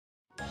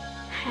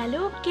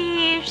Hello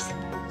kids,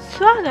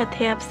 स्वागत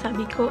है आप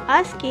सभी को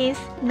आज के इस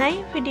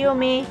नई वीडियो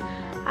में।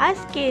 आज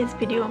के इस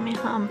वीडियो में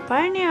हम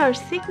पढ़ने और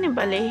सीखने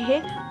वाले हैं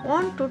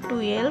 1 to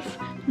 12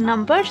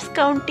 नंबर्स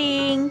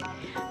काउंटिंग।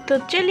 तो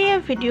चलिए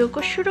वीडियो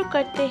को शुरू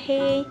करते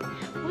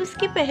हैं।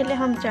 उसके पहले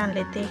हम जान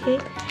लेते हैं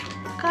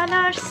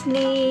कलर्स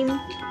नेम।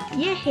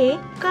 ये है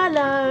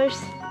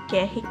कलर्स।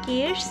 क्या है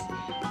किड्स?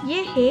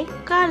 ये है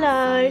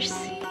कलर्स।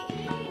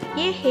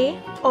 ये है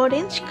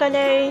ऑरेंज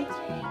कलर,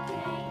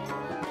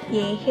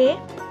 ये है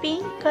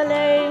पिंक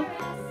कलर,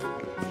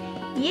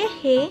 ये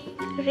है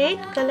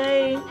रेड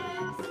कलर,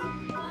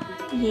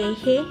 ये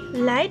है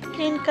लाइट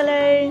ग्रीन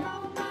कलर,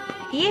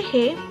 ये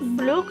है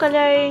ब्लू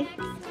कलर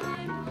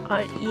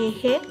और ये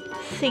है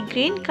सी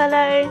ग्रीन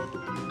कलर।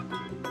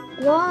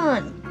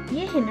 1,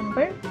 ये है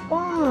नंबर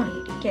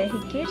 1। क्या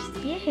है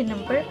किड्स? ये है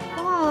नंबर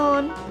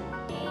 1।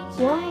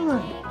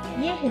 1,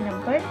 ये है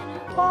नंबर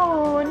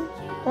 1।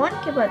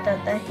 1 के बाद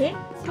आता है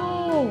 2।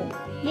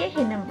 ये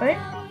है नंबर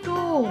 2।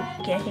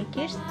 क्या है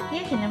किड्स? ये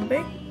है नंबर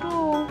 2।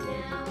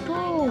 2,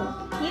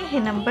 ये है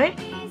नंबर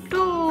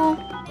 2।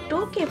 2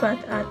 के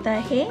बाद आता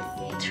है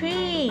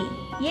 3।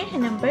 ये है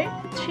नंबर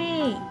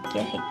 3।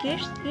 क्या है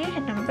किड्स? ये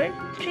है नंबर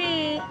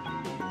 3।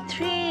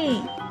 3,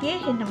 ये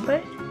है नंबर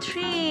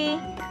 3।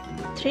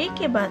 3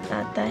 के बाद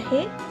आता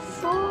है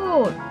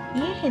 4।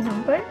 ये है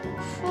नंबर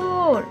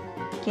 4।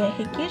 क्या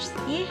है किड्स?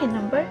 ये है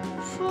नंबर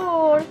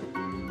 4।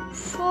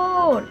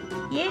 4,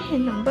 ये है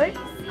नंबर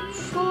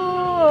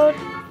 4।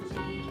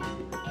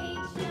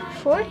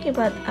 4 के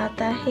बाद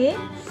आता है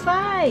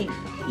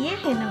 5। ये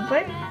है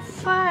नंबर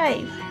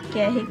 5।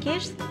 क्या है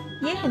किड्स?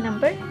 ये है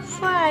नंबर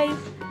 5।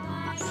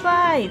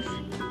 5,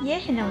 ये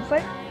है नंबर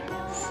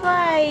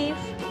 5।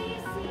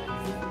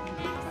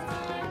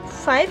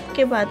 5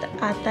 के बाद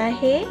आता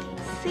है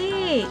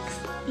 6।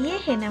 ये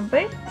है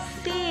नंबर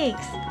 6।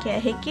 क्या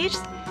है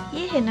किड्स?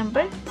 ये है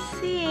नंबर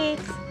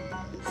 6।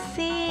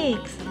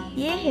 6,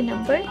 ये है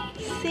नंबर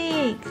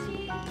 6।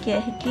 क्या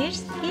है किड्स?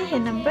 ये है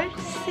नंबर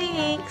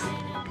 6।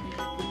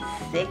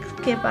 6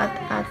 के बाद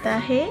आता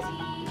है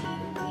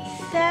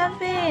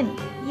 7।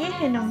 ये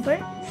है नंबर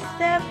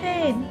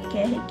 7।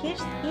 क्या है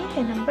किड्स? ये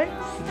है नंबर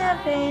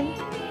 7।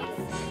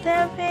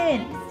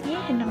 7, ये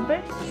है नंबर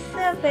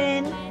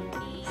 7।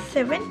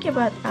 7 के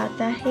बाद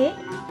आता है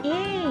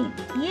 8।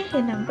 ये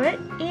है नंबर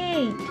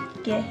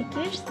 8। क्या है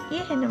किड्स? ये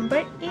है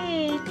नंबर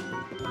 8।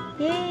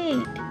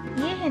 8,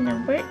 ये है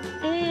नंबर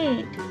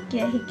 8।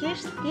 क्या है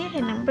किड्स? ये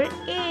है नंबर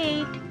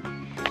 8।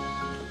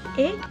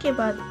 8 के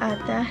बाद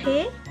आता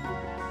है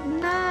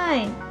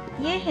 9।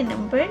 ये है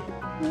नंबर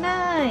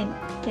 9।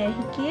 क्या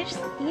है किड्स?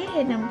 ये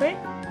है नंबर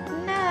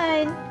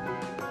 9।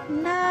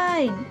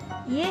 9,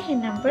 ये है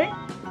नंबर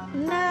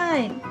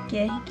 9।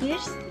 क्या है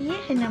किड्स? ये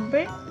है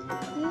नंबर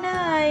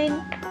 9।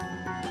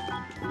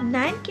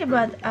 9 के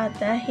बाद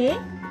आता है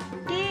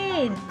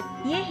 10।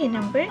 ये है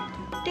नंबर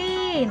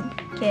 10।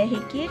 क्या है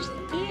किड्स?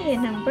 ये है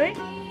नंबर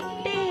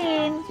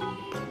 10।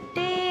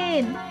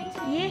 10,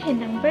 ये है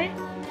नंबर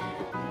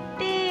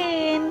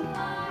 10।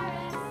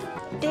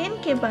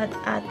 10 के बाद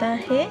आता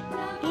है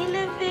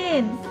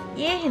 11।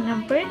 ये है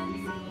नंबर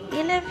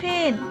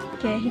 11।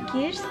 क्या है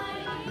किड्स?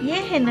 ये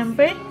है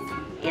नंबर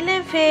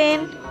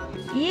 11।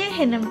 ये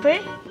है नंबर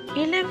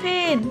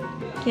 11।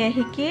 क्या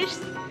है किड्स?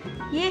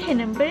 ये है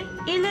नंबर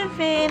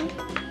 11।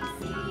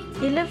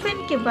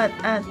 11 के बाद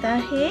आता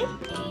है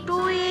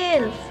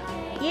 12।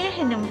 ये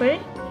है नंबर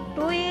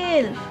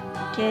 12।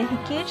 क्या है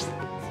किड्स?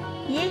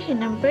 ये है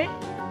नंबर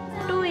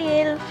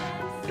 12।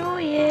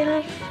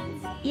 12,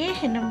 ये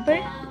है नंबर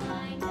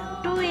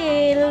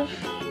 12।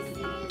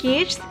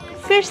 किड्स,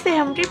 फिर से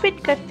हम रिपीट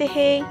करते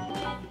हैं।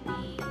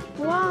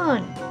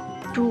 1,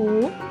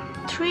 2,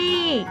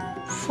 3,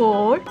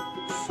 4,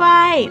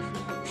 5,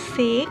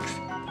 6,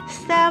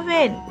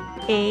 7,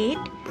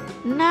 8,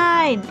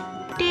 9,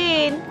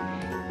 10,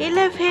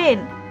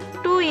 11,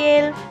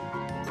 12.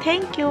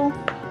 Thank you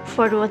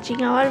for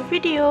watching our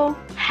video.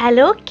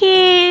 Hello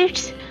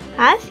kids,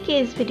 आज के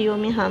इस वीडियो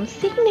में हम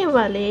सीखने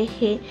वाले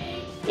हैं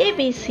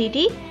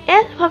ABCD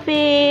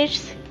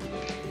अल्फाबेट्स।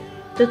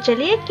 तो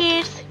चलिए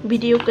किड्स,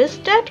 वीडियो को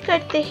स्टार्ट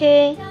करते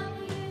हैं।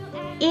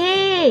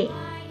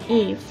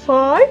 A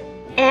for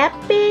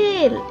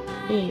apple.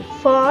 A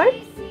for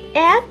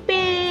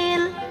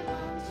apple.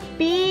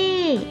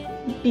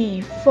 B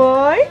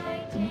for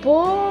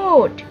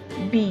boat.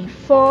 B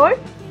for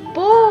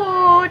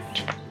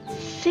boat.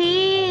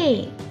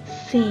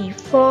 C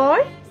for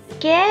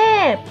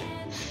cap.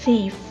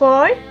 C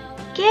for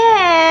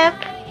cap.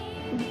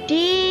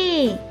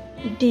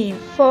 D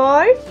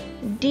for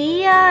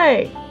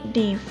deer. D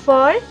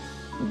for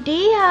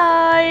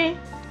deer.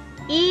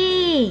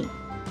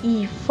 E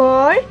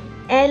for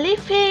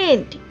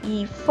elephant.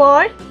 E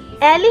for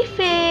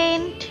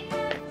elephant.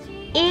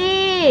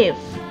 F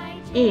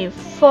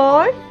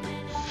for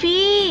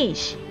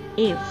fish.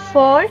 F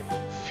for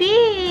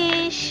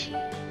fish.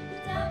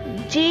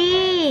 G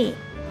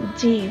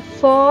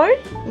for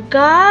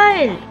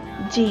girl.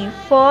 G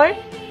for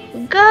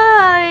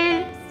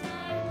girl.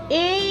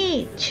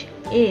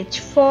 H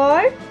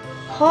for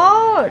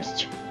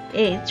horse.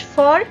 H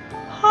for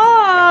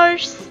horse.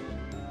 horse.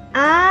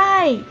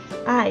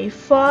 I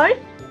for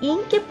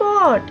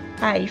inkpot.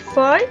 I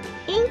for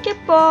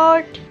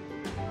inkpot.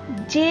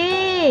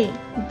 J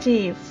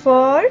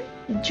for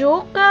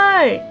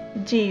joker.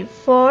 J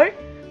for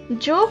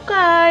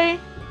joker.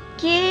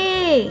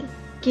 K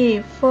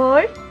for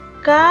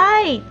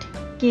kite.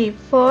 K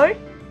for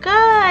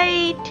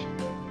kite.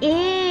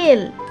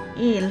 L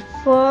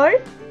for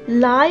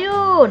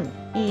lion.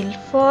 L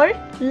for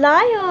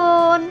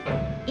lion.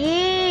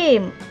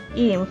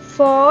 M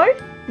for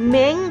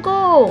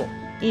mango.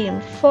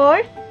 M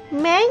for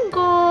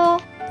mango.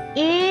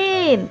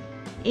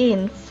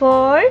 N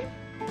for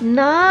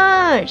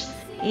nurse.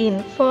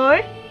 N for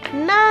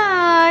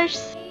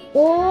nurse.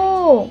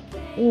 O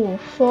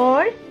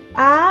for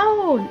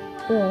owl.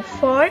 O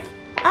for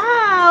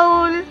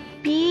owl.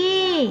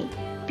 P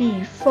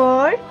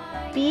for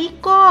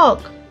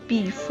peacock.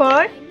 P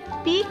for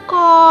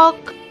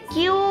peacock.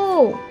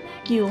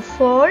 Q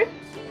for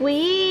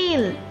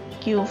quill.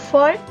 Q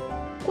for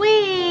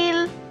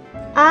quill.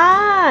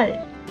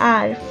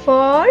 R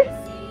for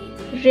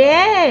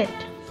red.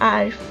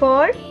 R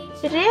for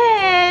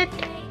red.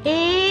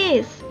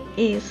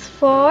 S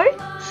for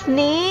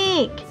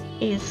snake.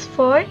 S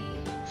for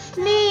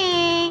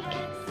snake.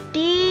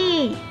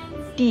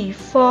 T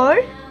for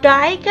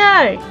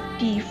tiger.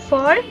 T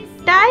for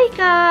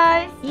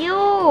tiger.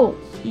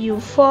 U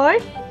for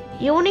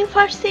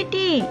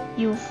university.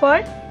 U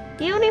for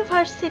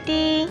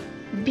university.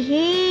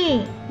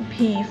 V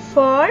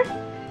for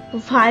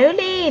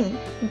violin.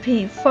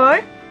 V for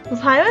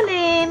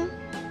violin.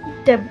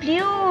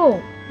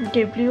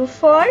 W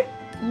for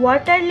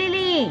water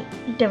lily.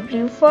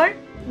 W for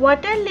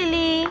water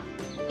lily.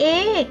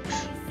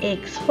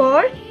 X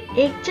for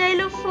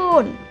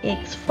xylophone.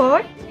 X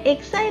for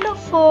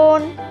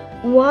xylophone.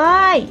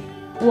 Y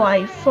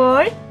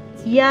for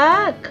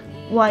yak.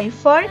 Y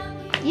for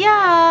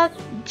yak.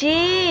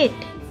 Z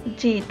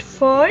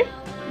for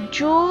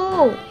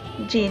zoo.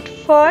 Z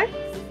for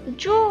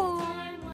zoo.